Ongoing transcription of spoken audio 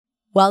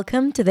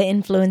Welcome to the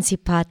Influency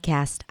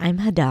Podcast. I'm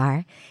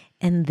Hadar,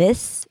 and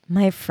this,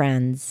 my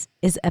friends,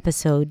 is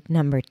episode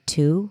number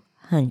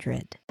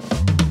 200.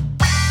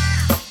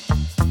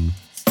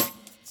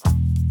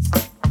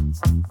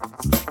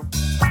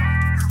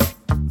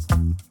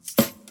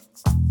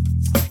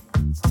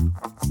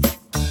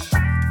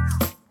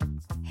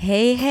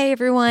 Hey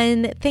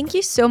everyone. Thank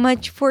you so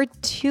much for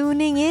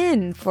tuning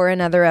in for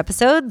another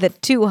episode, the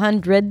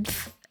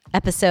 200th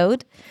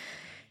episode,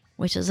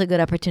 which is a good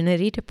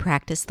opportunity to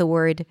practice the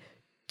word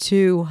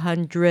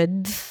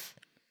 200th,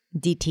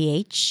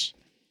 DTH.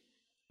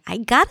 I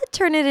gotta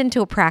turn it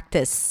into a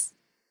practice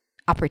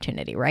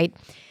opportunity, right?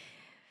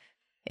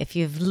 If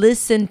you've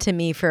listened to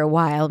me for a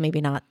while,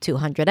 maybe not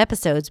 200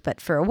 episodes,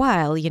 but for a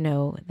while, you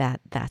know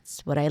that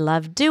that's what I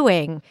love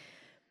doing.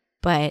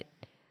 But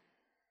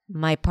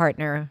my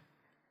partner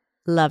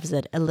loves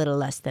it a little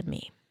less than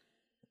me.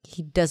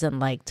 He doesn't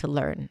like to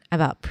learn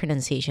about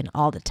pronunciation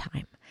all the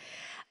time.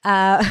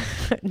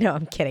 No,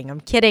 I'm kidding.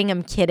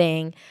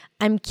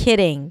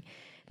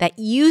 That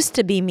used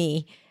to be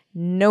me.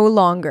 No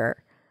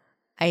longer.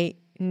 I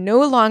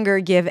no longer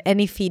give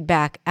any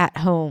feedback at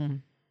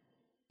home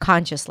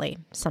consciously.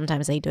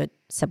 Sometimes I do it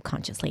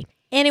subconsciously.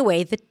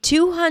 Anyway, the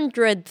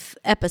 200th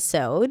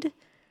episode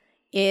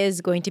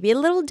is going to be a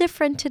little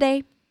different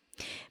today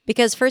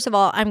because, first of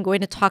all, I'm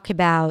going to talk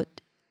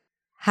about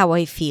how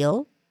I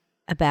feel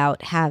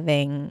about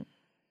having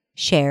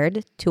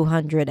shared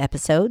 200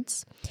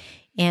 episodes.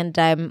 And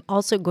I'm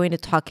also going to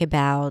talk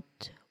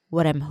about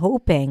what I'm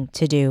hoping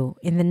to do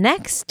in the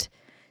next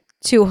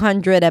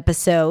 200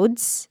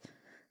 episodes.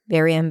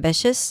 Very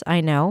ambitious,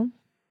 I know,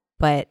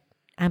 but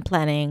I'm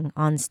planning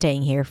on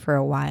staying here for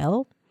a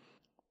while,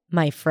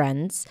 my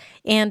friends.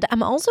 And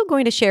I'm also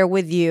going to share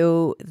with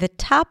you the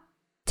top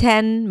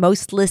 10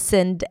 most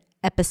listened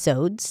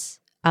episodes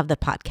of the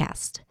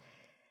podcast.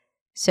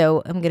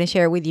 So I'm going to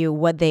share with you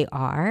what they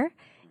are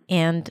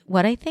and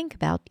what I think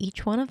about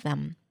each one of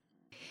them.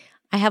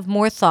 I have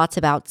more thoughts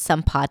about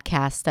some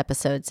podcast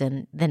episodes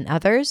than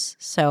others,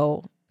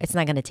 so it's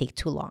not going to take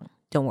too long.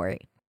 Don't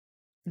worry.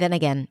 Then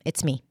again,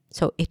 it's me,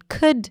 so it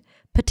could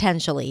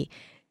potentially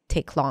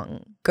take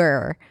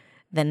longer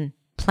than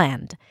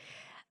planned.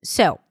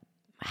 So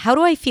how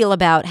do I feel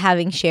about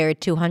having shared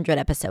 200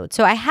 episodes?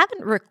 So I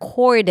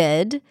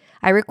recorded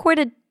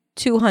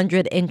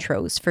 200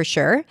 intros for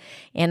sure,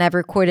 and I've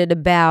recorded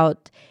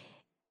about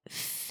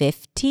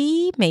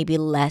 50, maybe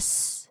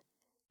less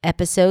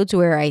episodes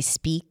where I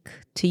speak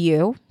to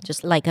you,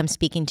 just like I'm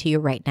speaking to you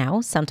right now.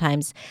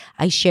 Sometimes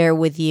I share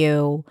with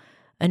you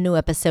a new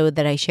episode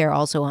that I share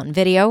also on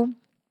video.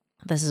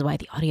 This is why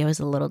the audio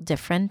is a little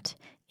different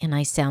and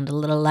I sound a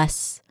little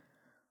less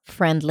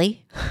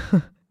friendly,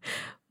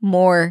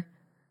 more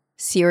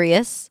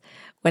serious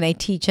when I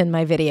teach in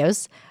my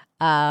videos.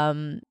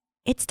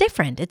 It's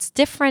different. It's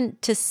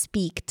different to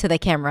speak to the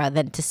camera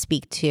than to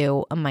speak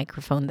to a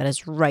microphone that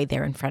is right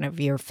there in front of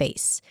your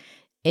face.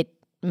 It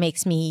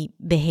makes me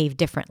behave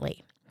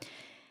differently.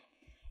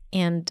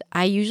 And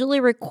I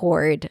usually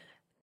record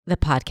the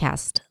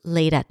podcast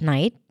late at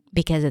night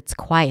because it's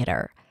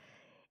quieter.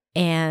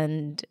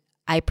 And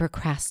I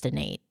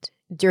procrastinate.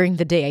 During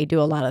the day, I do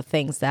a lot of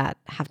things that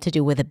have to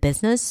do with a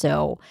business,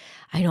 so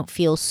I don't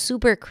feel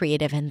super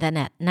creative. And then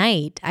at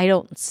night, I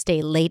don't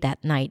stay late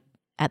at night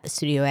at the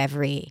studio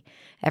every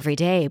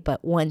day,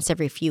 but once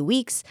every few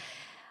weeks.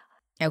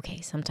 Okay,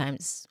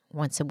 sometimes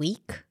once a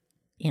week.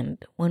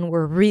 And when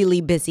we're really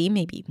busy,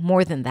 maybe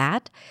more than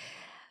that.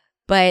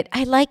 But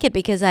I like it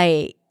because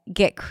I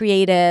get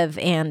creative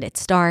and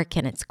it's dark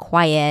and it's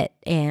quiet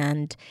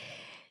and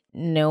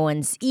no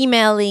one's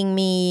emailing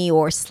me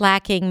or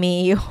slacking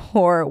me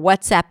or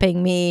WhatsApping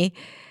me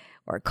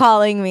or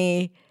calling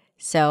me.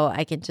 So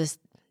I can just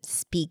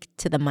speak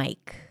to the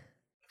mic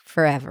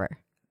forever.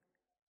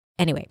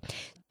 Anyway,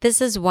 this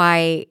is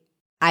why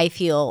I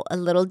feel a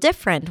little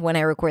different when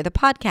I record the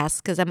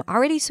podcast because I'm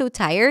already so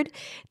tired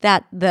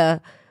that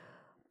the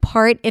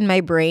part in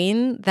my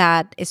brain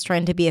that is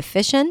trying to be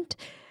efficient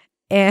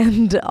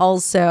and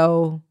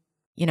also,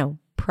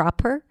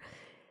 proper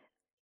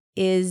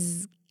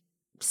is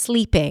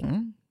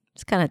sleeping.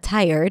 It's kind of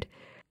tired.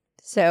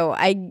 So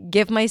I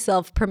give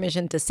myself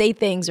permission to say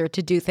things or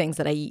to do things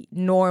that I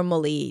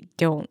normally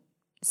don't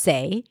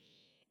say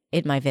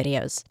in my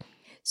videos.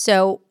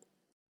 So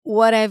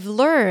what I've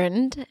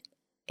learned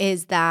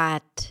is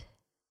that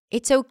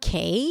it's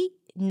okay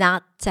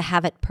not to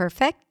have it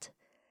perfect,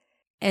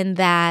 and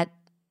that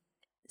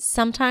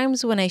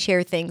sometimes when I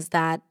share things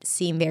that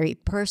seem very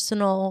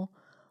personal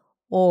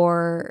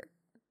or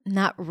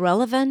not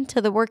relevant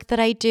to the work that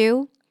I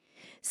do,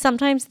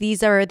 sometimes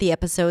these are the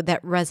episodes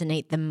that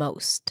resonate the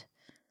most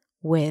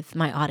with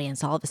my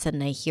audience. All of a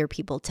sudden I hear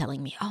people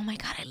telling me, "Oh my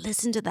God, I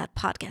listened to that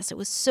podcast. It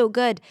was so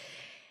good."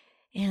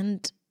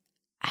 And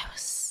I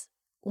was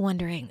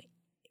wondering,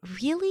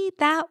 really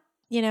that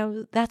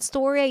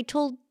story I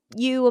told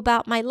you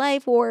about my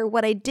life or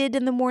what I did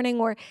in the morning,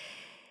 or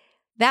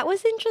that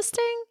was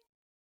interesting?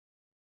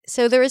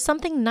 So there is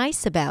something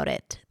nice about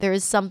it. There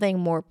is something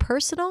more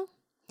personal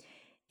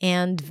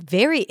and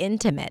very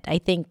intimate. I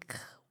think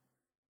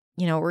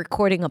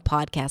recording a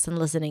podcast and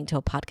listening to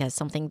a podcast,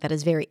 something that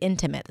is very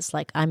intimate. It's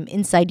like I'm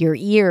inside your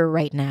ear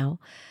right now.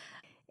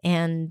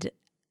 And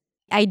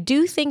I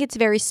do think it's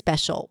very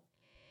special.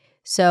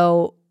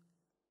 So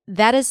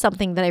that is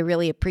something that I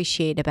really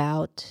appreciate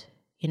about,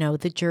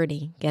 the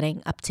journey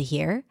getting up to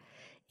here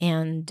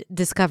and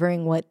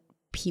discovering what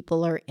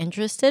people are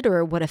interested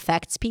or what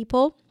affects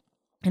people.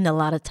 And a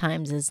lot of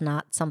times is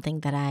not something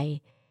that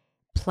I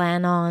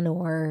plan on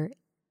or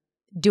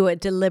do it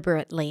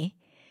deliberately.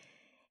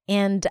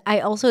 And I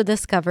also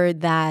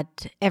discovered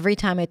that every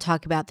time I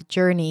talk about the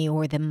journey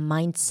or the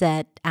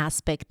mindset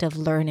aspect of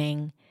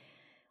learning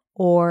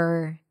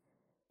or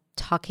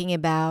talking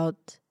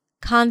about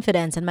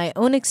confidence and my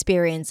own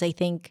experience, I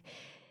think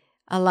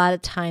a lot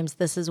of times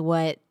this is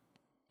what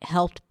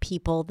helped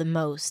people the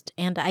most.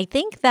 And I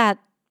think that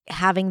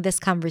having this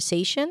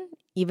conversation,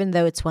 even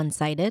though it's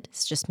one-sided,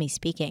 it's just me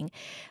speaking,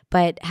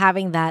 but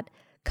having that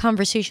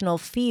conversational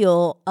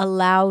feel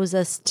allows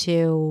us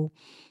to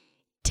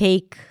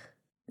take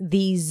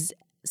these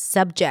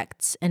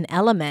subjects and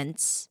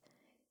elements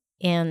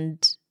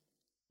and,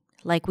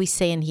 like we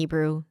say in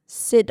Hebrew,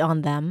 sit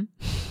on them.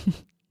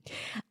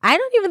 I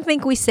don't even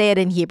think we say it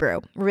in Hebrew,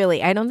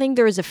 really. I don't think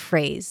there is a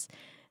phrase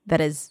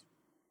that is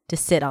to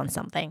sit on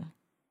something.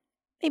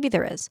 Maybe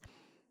there is,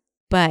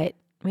 but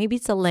maybe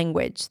it's a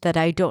language that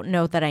I don't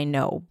know that I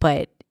know,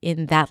 but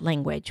in that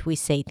language, we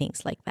say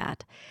things like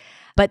that.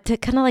 But to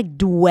kind of like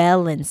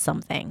dwell in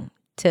something,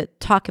 to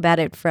talk about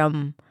it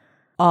from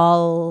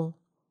all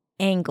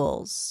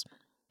angles,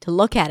 to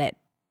look at it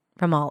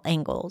from all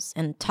angles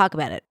and talk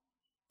about it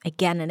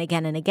again and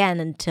again and again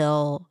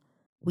until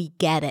we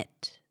get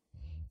it.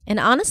 And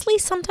honestly,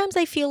 sometimes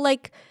I feel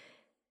like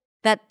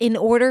that in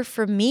order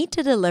for me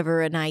to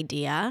deliver an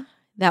idea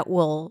that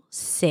will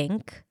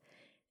sink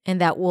and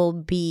that will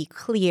be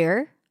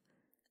clear,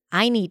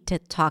 I need to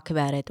talk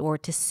about it or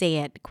to say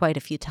it quite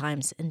a few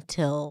times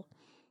until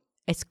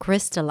it's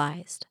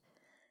crystallized,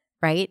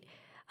 right?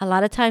 A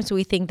lot of times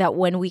we think that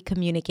when we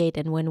communicate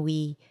and when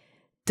we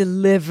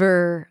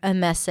deliver a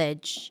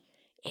message,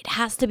 it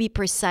has to be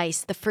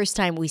precise the first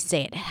time we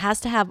say it. It has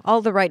to have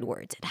all the right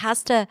words. It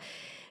has to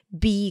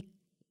be,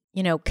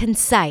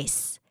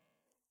 concise.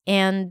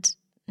 And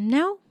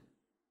no,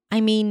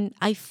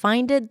 I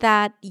find it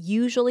that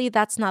usually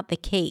that's not the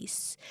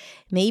case.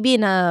 Maybe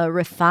in a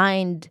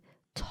refined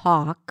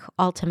talk,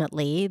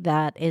 ultimately,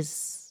 that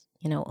is,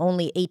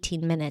 only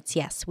 18 minutes.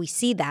 Yes, we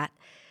see that.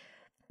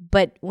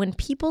 But when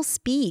people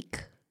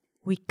speak,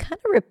 we kind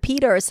of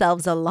repeat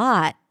ourselves a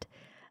lot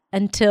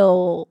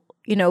until,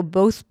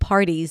 both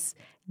parties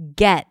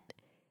get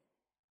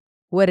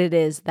what it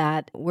is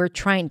that we're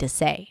trying to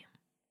say.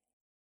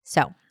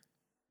 So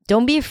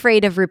don't be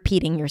afraid of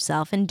repeating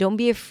yourself and don't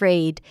be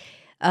afraid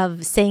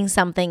of saying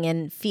something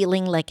and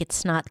feeling like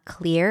it's not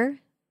clear.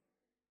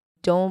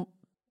 Don't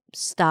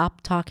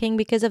stop talking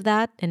because of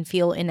that and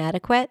feel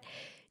inadequate.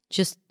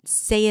 Just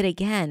say it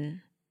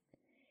again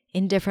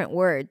in different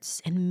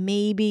words and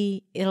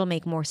maybe it'll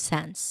make more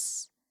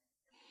sense.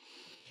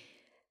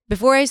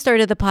 Before I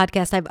started the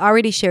podcast, I've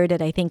already shared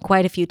it, I think,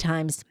 quite a few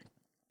times.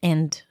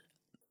 And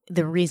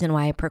the reason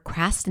why I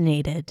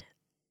procrastinated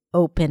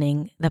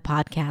opening the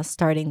podcast,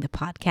 starting the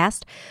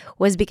podcast,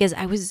 was because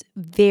I was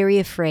very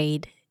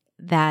afraid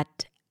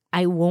that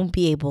I won't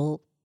be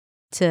able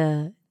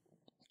to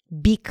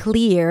be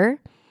clear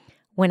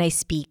when I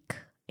speak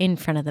in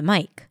front of the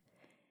mic.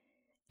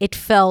 It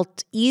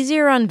felt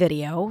easier on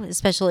video,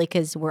 especially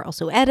because we're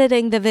also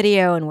editing the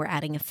video and we're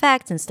adding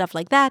effects and stuff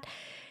like that.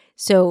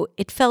 So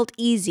it felt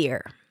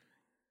easier,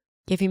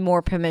 give you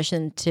more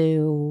permission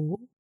to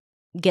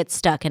get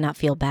stuck and not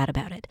feel bad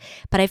about it.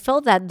 But I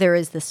felt that there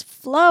is this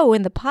flow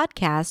in the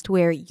podcast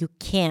where you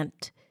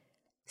can't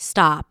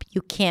stop,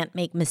 you can't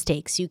make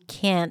mistakes, you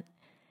can't,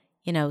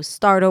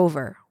 start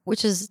over,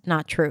 which is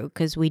not true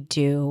because we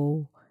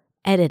do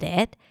edit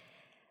it.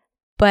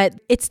 But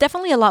it's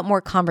definitely a lot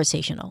more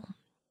conversational.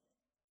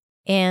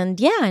 And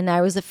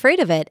I was afraid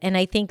of it. And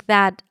I think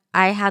that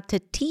I had to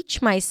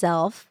teach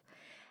myself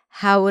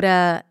how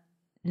to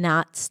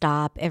not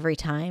stop every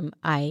time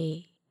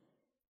I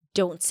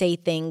don't say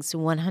things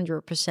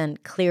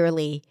 100%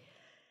 clearly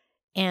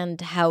and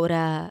how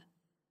to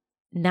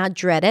not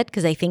dread it,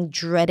 because I think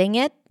dreading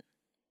it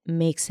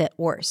makes it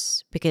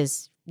worse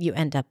because you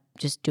end up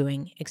just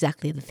doing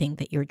exactly the thing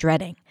that you're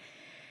dreading.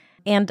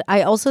 And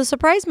I also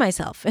surprised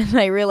myself and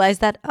I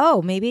realized that,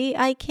 maybe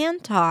I can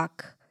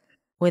talk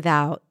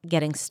without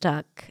getting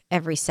stuck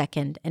every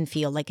second and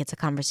feel like it's a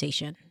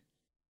conversation.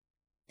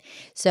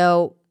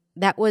 So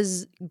that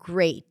was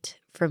great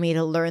for me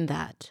to learn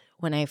that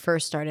when I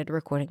first started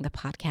recording the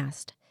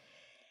podcast.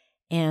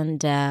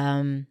 And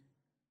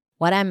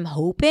what I'm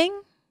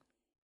hoping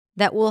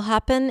that will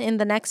happen in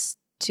the next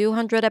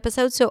 200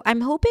 episodes. So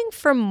I'm hoping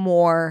for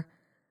more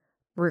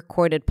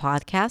recorded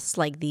podcasts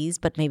like these,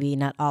 but maybe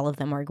not all of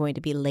them are going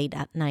to be late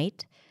at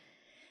night.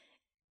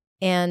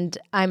 And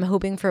I'm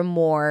hoping for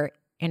more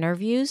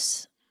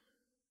interviews.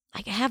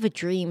 Like I have a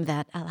dream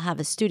that I'll have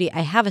a studio.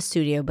 I have a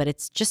studio, but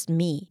it's just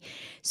me.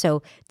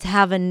 So to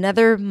have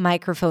another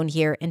microphone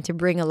here and to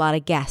bring a lot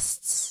of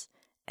guests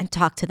and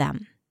talk to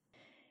them.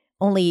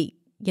 Only,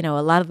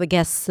 a lot of the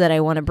guests that I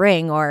want to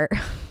bring are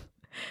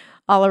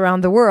all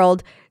around the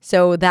world,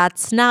 so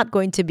that's not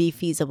going to be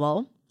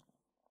feasible.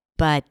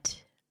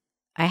 But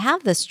I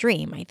have this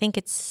dream. I think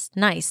it's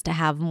nice to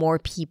have more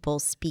people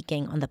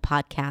speaking on the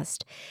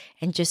podcast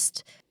and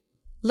just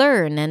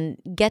learn and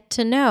get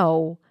to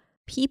know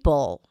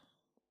people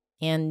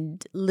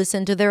and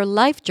listen to their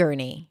life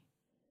journey.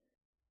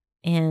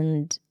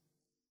 And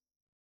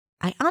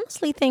I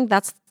honestly think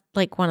that's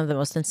like one of the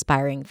most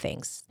inspiring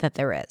things that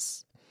there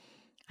is.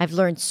 I've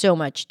learned so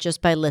much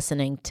just by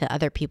listening to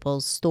other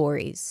people's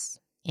stories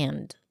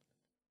and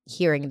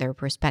hearing their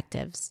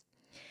perspectives.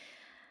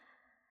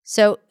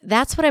 So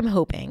that's what I'm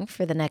hoping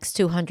for the next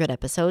 200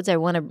 episodes. I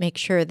want to make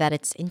sure that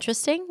it's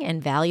interesting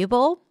and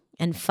valuable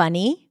and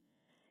funny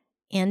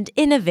and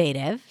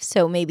innovative.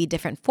 So maybe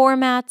different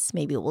formats.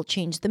 Maybe we'll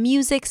change the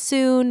music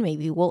soon.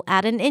 Maybe we'll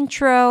add an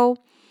intro.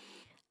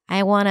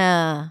 I want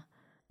to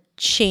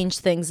change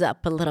things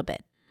up a little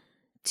bit.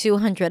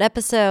 200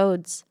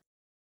 episodes,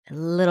 a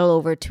little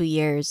over 2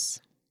 years.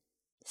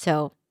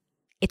 So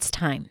it's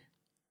time.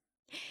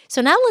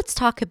 So now let's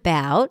talk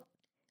about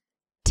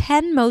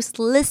 10 most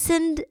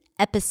listened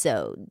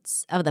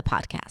episodes of the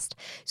podcast.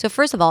 So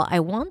first of all,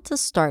 I want to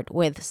start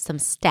with some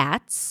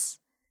stats,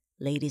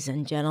 ladies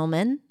and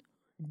gentlemen,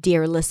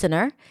 dear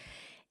listener,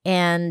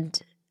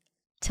 and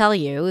tell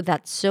you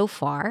that so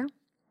far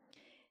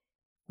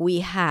we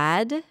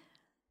had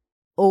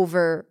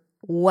over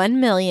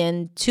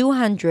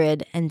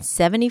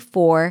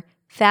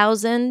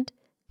 1,274,000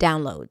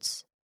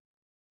 downloads.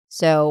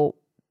 So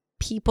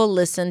people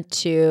listen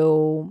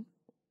to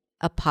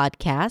a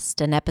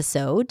podcast, an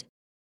episode,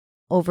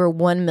 over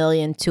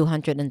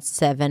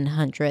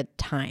 1,207,000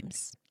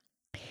 times.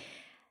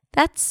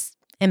 That's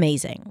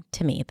amazing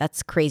to me.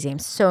 That's crazy. I'm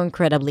so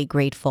incredibly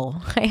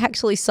grateful. I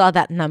actually saw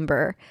that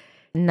number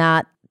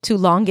not too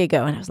long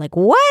ago, and I was like,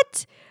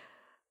 what?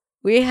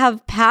 We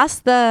have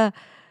passed the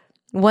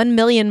 1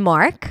 million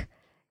mark?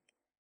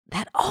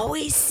 That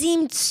always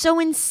seemed so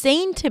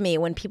insane to me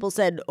when people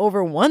said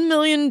over 1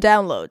 million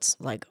downloads.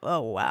 Like,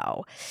 oh,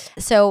 wow.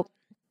 So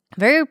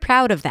very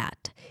proud of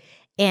that.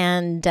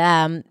 And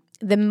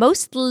the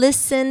most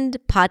listened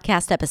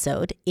podcast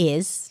episode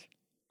is,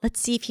 let's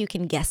see if you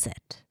can guess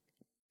it.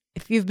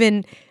 If you've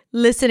been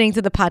listening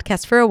to the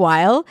podcast for a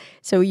while,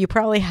 so you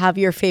probably have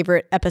your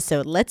favorite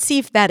episode. Let's see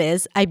if that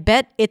is. I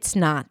bet it's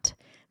not,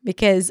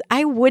 because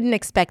I wouldn't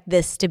expect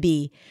this to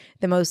be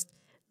the most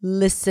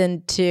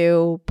listened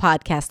to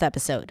podcast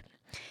episode.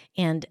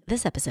 And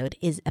this episode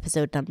is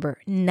episode number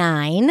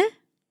 9.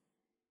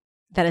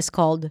 That is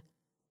called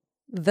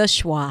The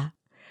Schwa.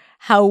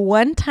 How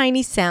one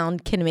tiny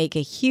sound can make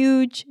a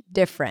huge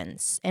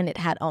difference. And it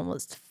had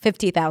almost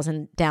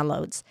 50,000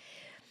 downloads.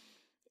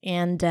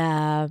 And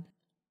I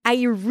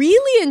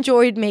really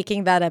enjoyed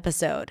making that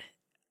episode.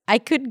 I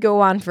could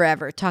go on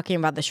forever talking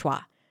about the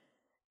schwa.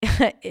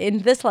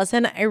 In this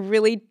lesson, I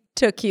really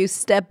took you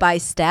step by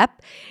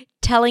step,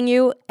 telling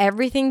you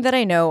everything that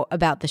I know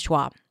about the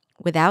schwa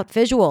without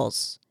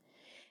visuals.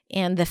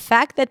 And the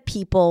fact that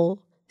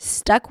people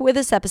stuck with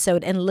this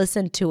episode and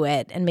listened to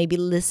it and maybe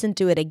listen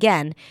to it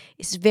again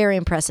is very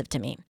impressive to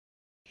me.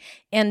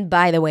 And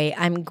by the way,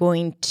 I'm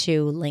going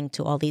to link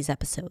to all these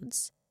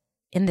episodes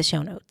in the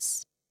show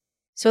notes.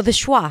 So the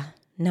schwa,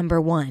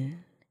 number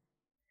 1.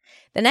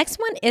 The next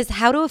one is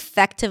how to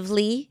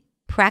effectively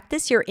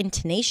practice your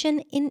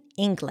intonation in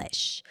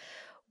English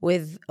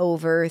with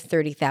over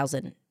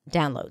 30,000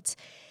 downloads.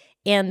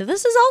 And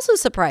this is also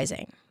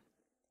surprising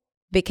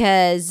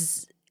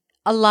because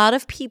a lot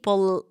of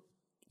people,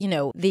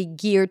 they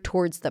gear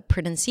towards the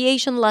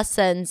pronunciation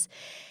lessons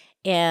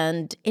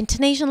and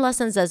intonation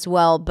lessons as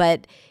well.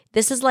 But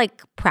this is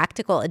like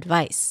practical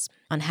advice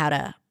on how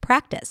to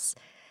practice.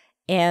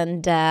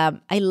 And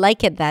I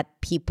like it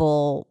that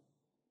people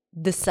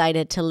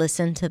decided to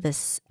listen to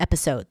this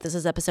episode. This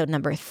is episode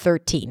number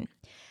 13.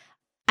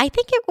 I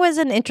think it was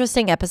an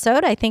interesting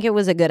episode. I think it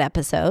was a good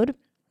episode.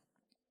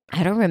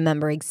 I don't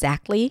remember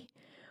exactly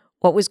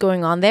what was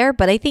going on there,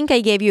 but I think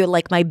I gave you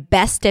like my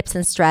best tips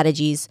and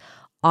strategies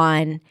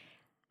on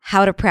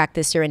how to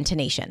practice your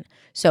intonation.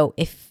 So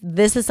if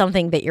this is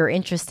something that you're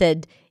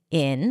interested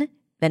in,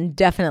 then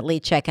definitely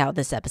check out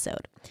this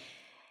episode.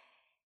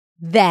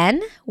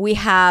 Then we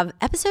have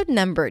episode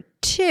number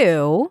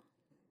 2,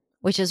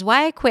 which is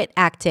why I quit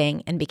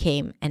acting and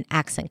became an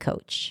accent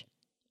coach.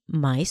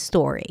 My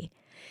story.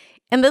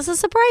 And this is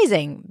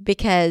surprising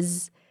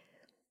because,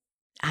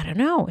 I don't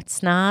know,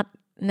 it's not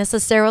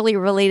necessarily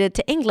related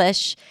to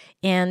English,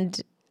 and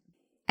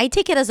I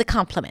take it as a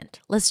compliment.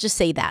 Let's just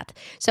say that.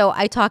 So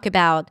I talk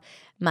about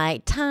my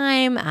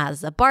time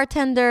as a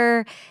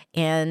bartender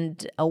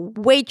and a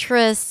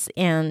waitress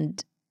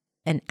and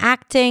an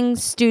acting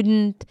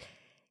student,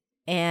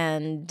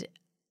 and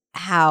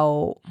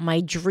how my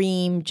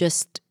dream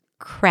just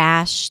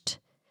crashed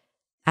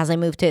as I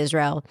moved to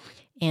Israel.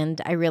 And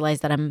I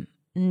realized that I'm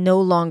no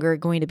longer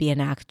going to be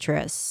an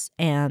actress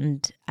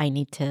and I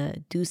need to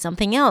do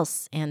something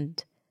else,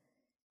 and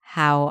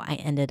how I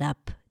ended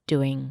up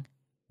doing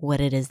what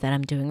it is that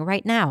I'm doing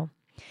right now.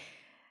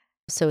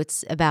 So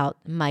it's about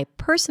my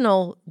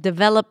personal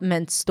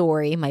development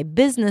story, my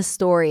business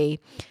story,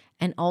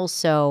 and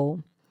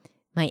also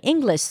my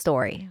English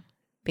story,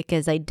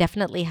 because I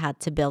definitely had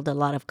to build a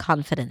lot of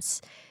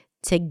confidence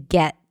to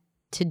get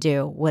to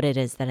do what it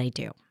is that I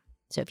do.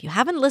 So if you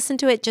haven't listened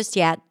to it just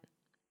yet,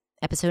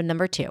 episode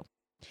number 2.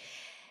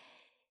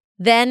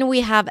 Then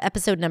we have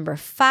episode number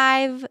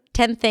 5,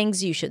 10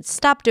 things you should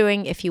stop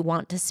doing if you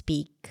want to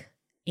speak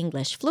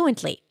English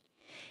fluently.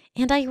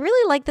 And I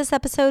really like this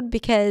episode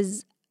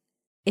because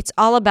it's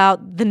all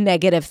about the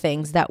negative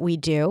things that we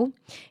do,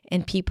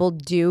 and people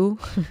do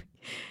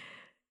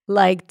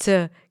like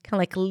to kind of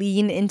like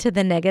lean into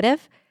the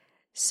negative.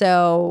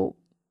 So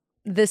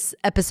this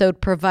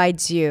episode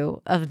provides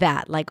you of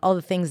that, like all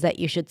the things that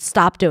you should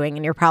stop doing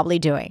and you're probably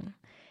doing,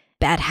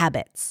 bad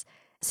habits.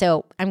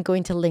 So I'm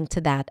going to link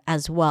to that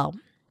as well.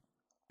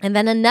 And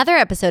then another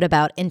episode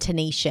about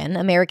intonation,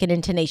 American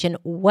intonation,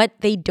 what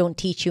they don't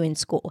teach you in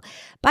school.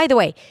 By the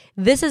way,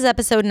 this is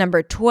episode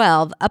number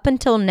 12. Up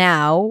until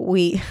now,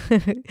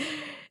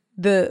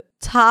 the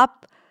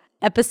top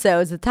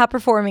episodes, the top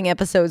performing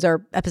episodes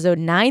are episode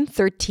 9,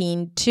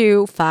 13,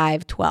 2,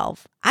 5,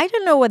 12. I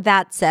don't know what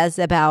that says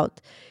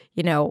about,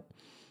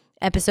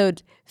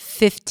 episode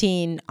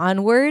 15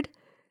 onward,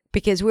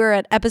 because we're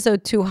at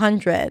episode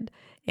 200.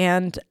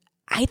 And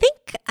I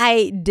think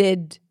I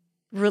did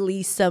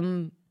release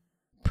some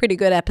pretty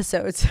good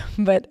episodes,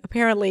 but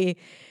apparently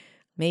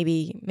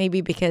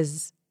maybe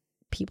because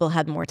people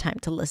had more time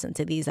to listen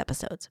to these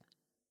episodes.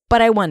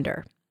 But I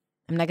wonder,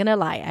 I'm not going to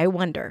lie, I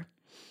wonder.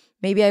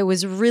 Maybe I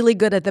was really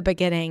good at the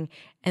beginning,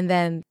 and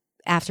then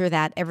after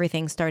that,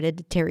 everything started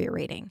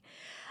deteriorating.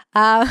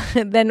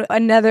 Then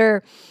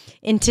another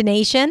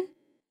intonation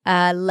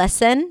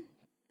lesson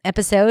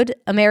episode,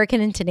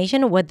 American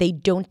intonation, what they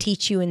don't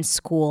teach you in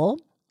school.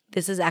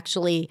 This is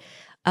actually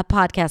a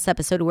podcast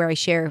episode where I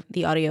share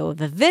the audio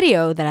of a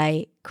video that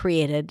I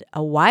created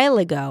a while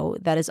ago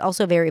that is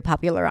also very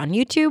popular on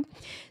YouTube.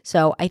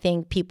 So I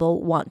think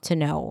people want to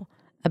know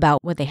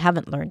about what they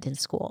haven't learned in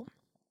school.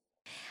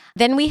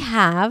 Then we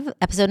have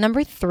episode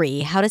number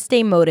 3, how to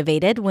stay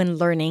motivated when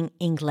learning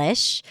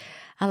English.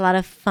 A lot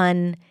of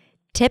fun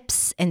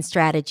tips and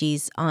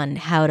strategies on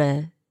how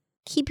to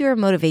keep your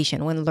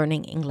motivation when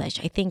learning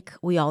English. I think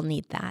we all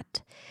need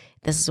that.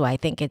 This is why I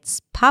think it's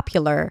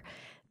popular,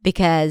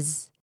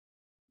 because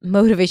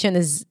motivation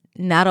is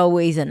not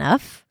always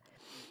enough,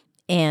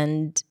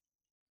 and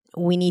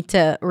we need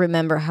to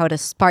remember how to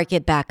spark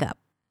it back up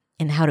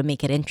and how to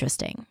make it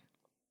interesting,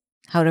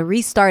 how to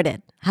restart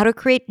it, how to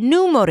create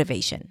new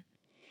motivation.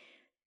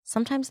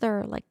 Sometimes there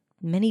are like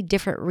many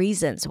different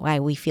reasons why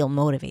we feel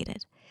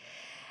motivated.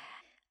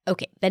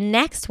 Okay, the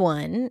next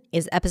one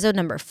is episode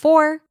number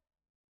 4,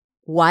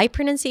 why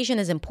pronunciation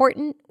is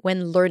important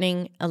when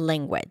learning a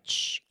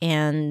language.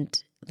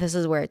 And this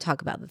is where I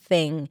talk about the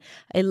thing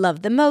I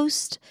love the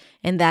most,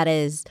 and that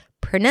is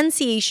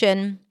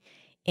pronunciation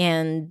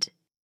and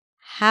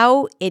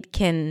how it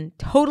can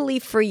totally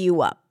free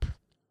you up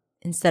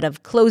instead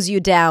of close you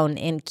down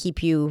and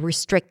keep you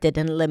restricted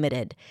and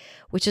limited,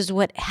 which is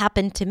what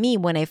happened to me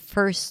when I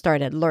first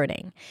started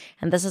learning.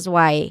 And this is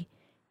why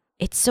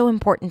it's so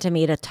important to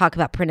me to talk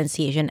about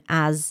pronunciation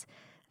as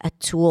a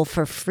tool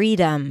for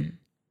freedom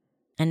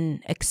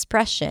and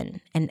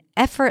expression and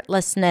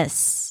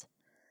effortlessness,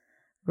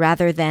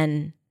 rather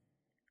than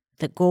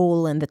the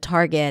goal and the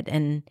target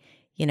and,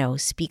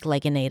 speak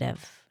like a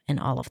native and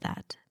all of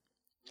that.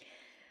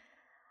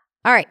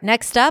 All right,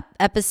 next up,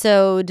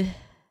 episode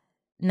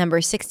number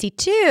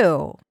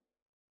 62.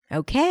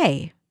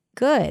 Okay,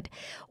 good.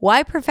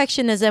 Why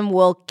perfectionism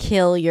will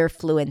kill your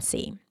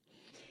fluency.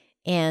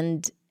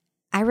 And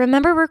I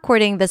remember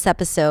recording this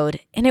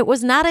episode, and it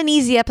was not an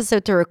easy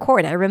episode to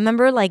record. I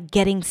remember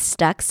getting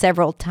stuck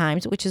several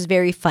times, which is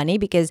very funny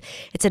because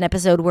it's an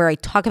episode where I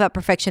talk about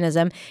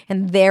perfectionism,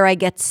 and there I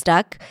get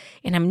stuck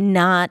and I'm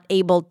not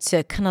able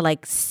to kind of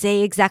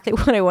say exactly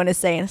what I want to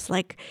say. And it's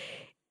like,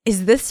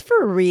 is this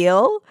for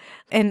real?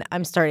 And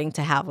I'm starting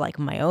to have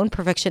my own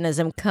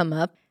perfectionism come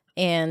up,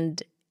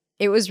 and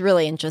it was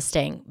really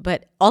interesting,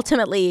 but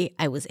ultimately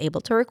I was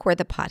able to record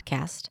the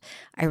podcast.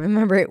 I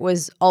remember it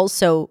was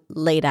also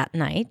late at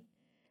night.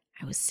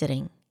 I was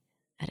sitting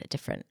at a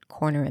different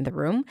corner in the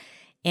room,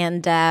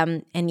 and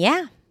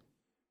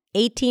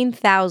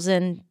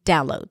 18,000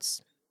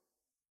 downloads,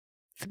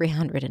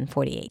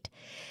 348.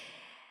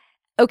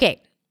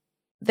 Okay,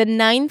 the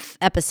 9th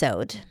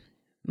episode,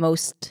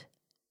 most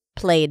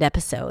played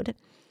episode,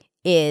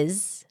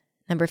 is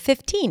number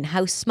 15,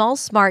 how small,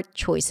 smart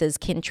choices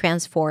can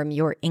transform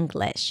your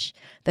English,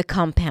 the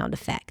compound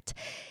effect.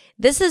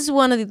 This is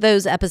one of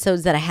those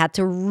episodes that I had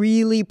to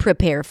really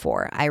prepare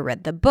for. I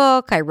read the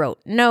book, I wrote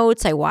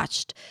notes, I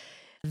watched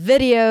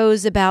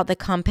videos about the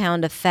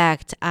compound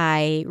effect.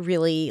 I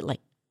really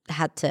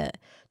had to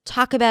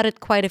talk about it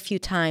quite a few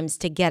times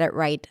to get it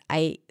right.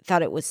 I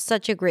thought it was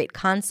such a great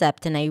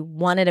concept, and I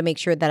wanted to make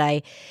sure that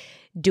I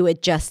do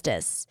it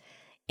justice.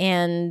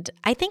 And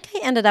I think I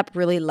ended up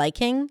really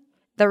liking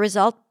the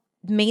result,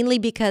 mainly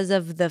because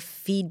of the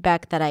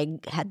feedback that I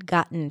had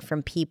gotten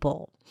from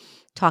people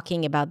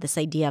talking about this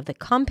idea of the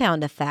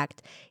compound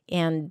effect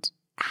and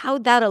how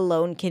that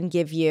alone can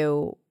give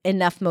you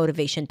enough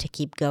motivation to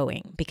keep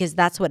going, because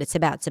that's what it's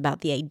about. It's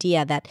about the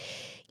idea that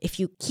if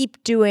you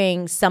keep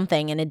doing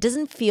something and it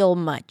doesn't feel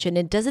much and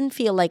it doesn't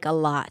feel like a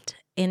lot,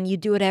 and you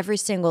do it every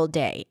single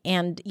day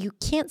and you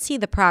can't see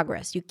the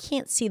progress, you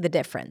can't see the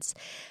difference,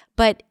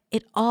 but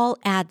it all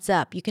adds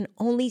up. You can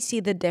only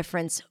see the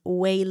difference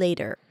way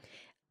later.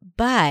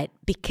 But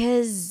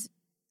because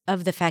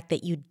of the fact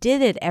that you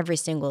did it every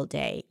single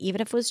day,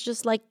 even if it was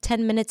just like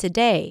 10 minutes a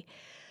day,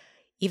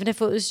 even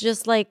if it was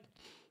just like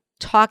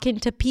talking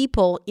to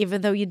people,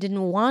 even though you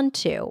didn't want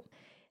to,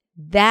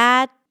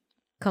 that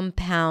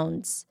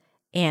compounds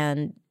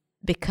and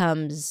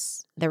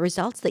becomes the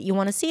results that you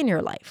want to see in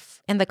your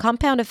life. And the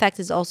compound effect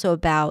is also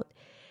about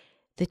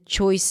the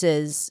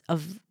choices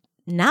of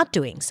not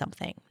doing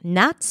something,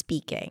 not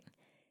speaking,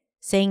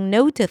 saying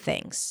no to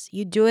things.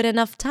 You do it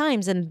enough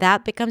times and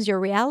that becomes your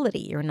reality.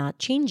 You're not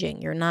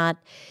changing. You're not,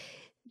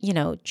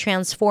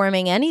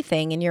 transforming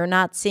anything, and you're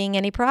not seeing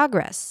any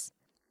progress.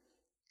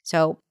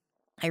 So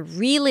I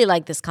really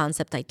like this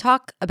concept. I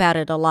talk about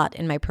it a lot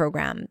in my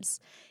programs,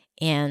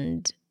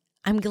 and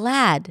I'm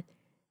glad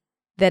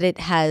that it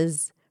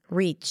has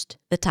reached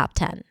the top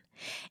 10.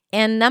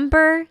 And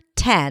number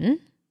 10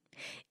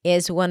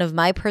 is one of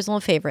my personal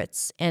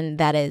favorites, and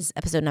that is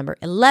episode number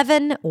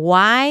 11,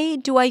 Why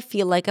Do I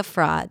Feel Like a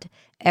Fraud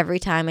Every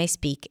Time I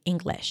Speak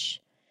English?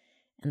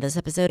 And this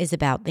episode is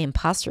about the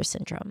imposter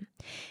syndrome.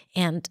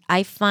 And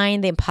I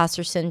find the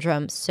imposter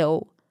syndrome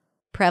so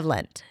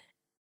prevalent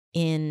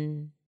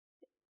in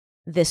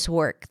this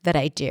work that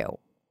I do,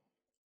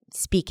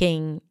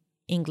 speaking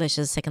English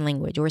as a second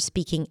language or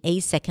speaking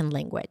a second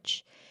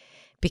language,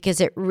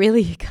 because it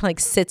really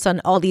sits on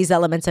all these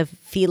elements of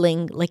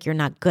feeling like you're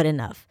not good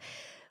enough,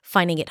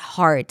 finding it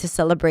hard to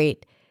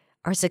celebrate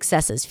our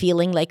successes,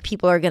 feeling like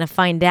people are going to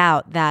find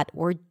out that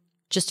we're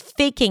just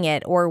faking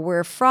it or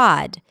we're a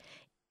fraud,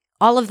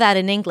 all of that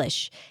in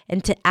English.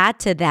 And to add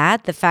to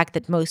that, the fact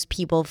that most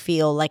people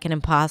feel like an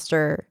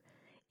imposter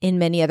in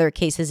many other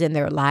cases in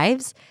their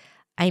lives,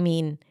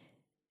 it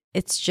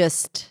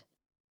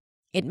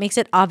makes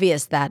it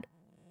obvious that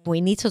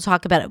we need to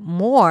talk about it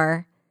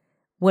more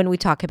when we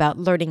talk about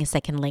learning a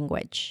second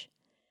language.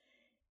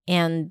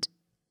 And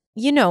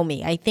you know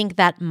me, I think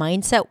that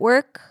mindset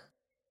work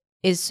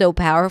is so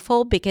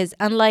powerful because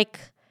unlike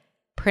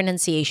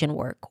pronunciation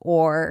work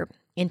or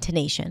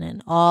intonation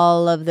and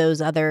all of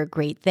those other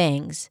great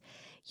things,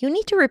 you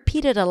need to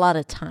repeat it a lot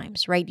of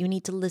times, right? You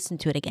need to listen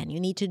to it again. You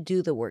need to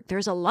do the work.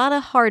 There's a lot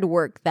of hard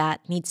work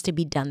that needs to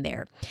be done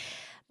there.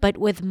 But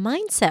with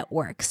mindset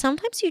work,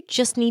 sometimes you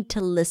just need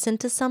to listen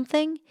to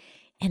something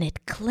and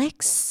it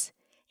clicks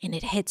and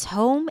it hits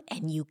home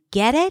and you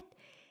get it.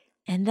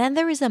 And then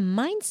there is a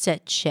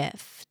mindset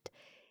shift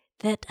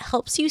that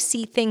helps you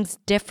see things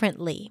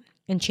differently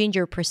and change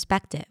your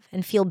perspective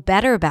and feel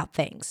better about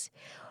things,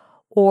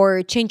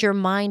 or change your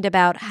mind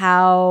about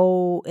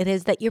how it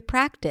is that you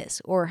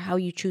practice or how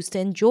you choose to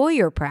enjoy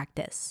your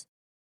practice.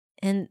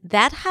 And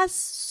that has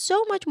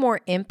so much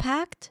more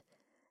impact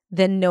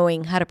than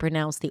knowing how to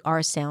pronounce the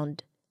R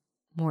sound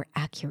more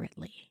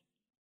accurately,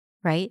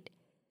 right?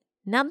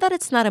 Not that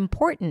it's not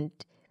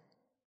important,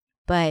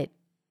 but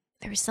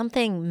there's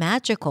something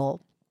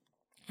magical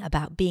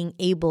about being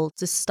able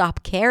to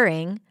stop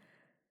caring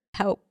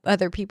how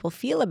other people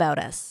feel about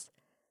us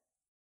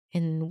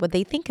and what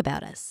they think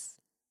about us.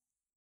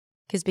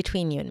 Because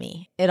between you and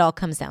me, it all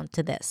comes down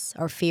to this.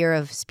 Our fear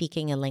of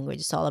speaking a language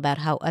is all about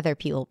how other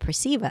people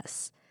perceive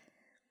us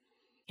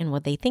and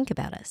what they think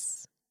about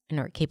us and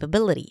our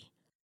capability.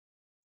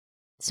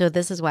 So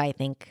this is why I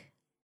think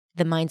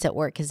the mindset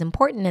work is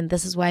important. And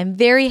this is why I'm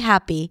very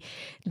happy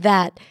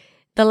that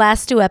the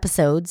last 2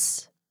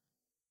 episodes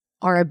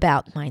are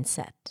about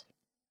mindset.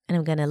 And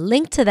I'm going to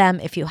link to them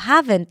if you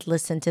haven't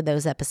listened to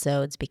those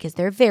episodes because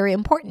they're very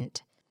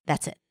important.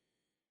 That's it.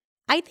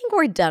 I think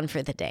we're done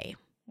for the day.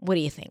 What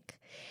do you think?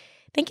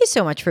 Thank you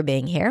so much for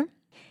being here.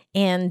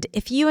 And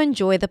if you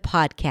enjoy the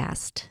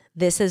podcast,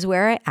 this is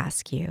where I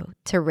ask you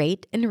to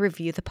rate and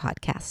review the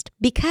podcast,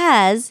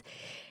 because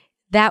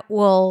that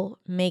will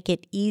make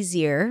it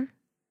easier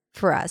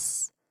for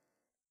us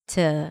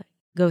to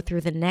go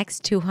through the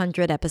next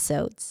 200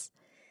 episodes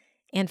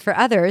and for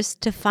others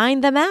to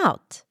find them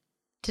out,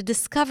 to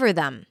discover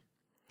them.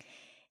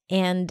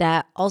 And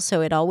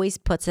also, it always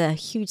puts a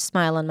huge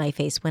smile on my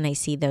face when I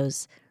see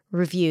those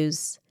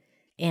reviews.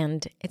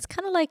 And it's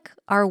kind of like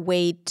our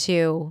way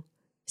to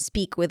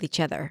speak with each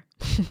other.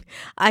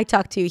 I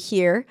talk to you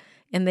here,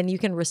 and then you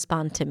can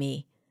respond to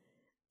me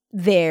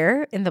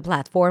there in the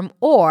platform.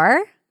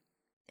 Or,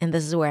 and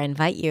this is where I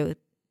invite you,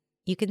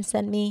 you can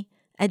send me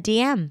a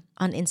DM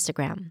on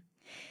Instagram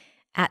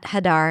at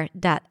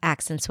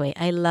hadar.accentsway.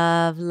 I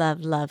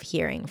love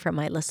hearing from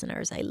my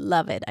listeners. I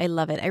love it.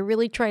 I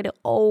really try to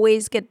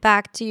always get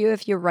back to you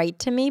if you write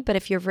to me. But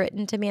if you've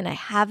written to me and I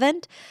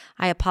haven't,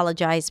 I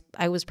apologize.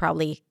 I was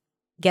probably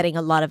getting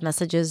a lot of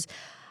messages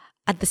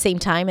at the same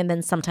time, and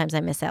then sometimes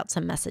I miss out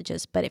some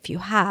messages. But if you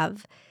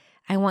have,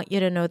 I want you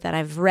to know that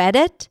I've read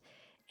it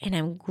and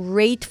I'm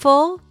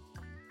grateful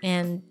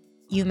and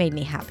you made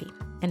me happy.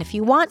 And if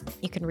you want,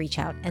 you can reach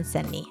out and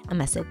send me a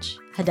message,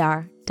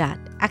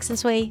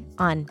 hadar.accentsway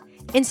on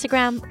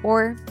Instagram,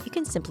 or you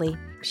can simply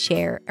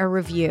share a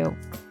review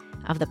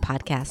of the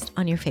podcast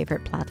on your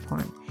favorite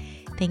platform.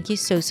 Thank you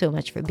so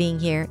much for being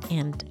here,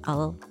 and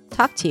I'll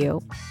talk to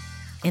you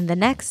in the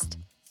next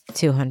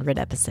 200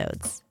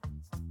 episodes.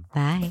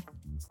 Bye.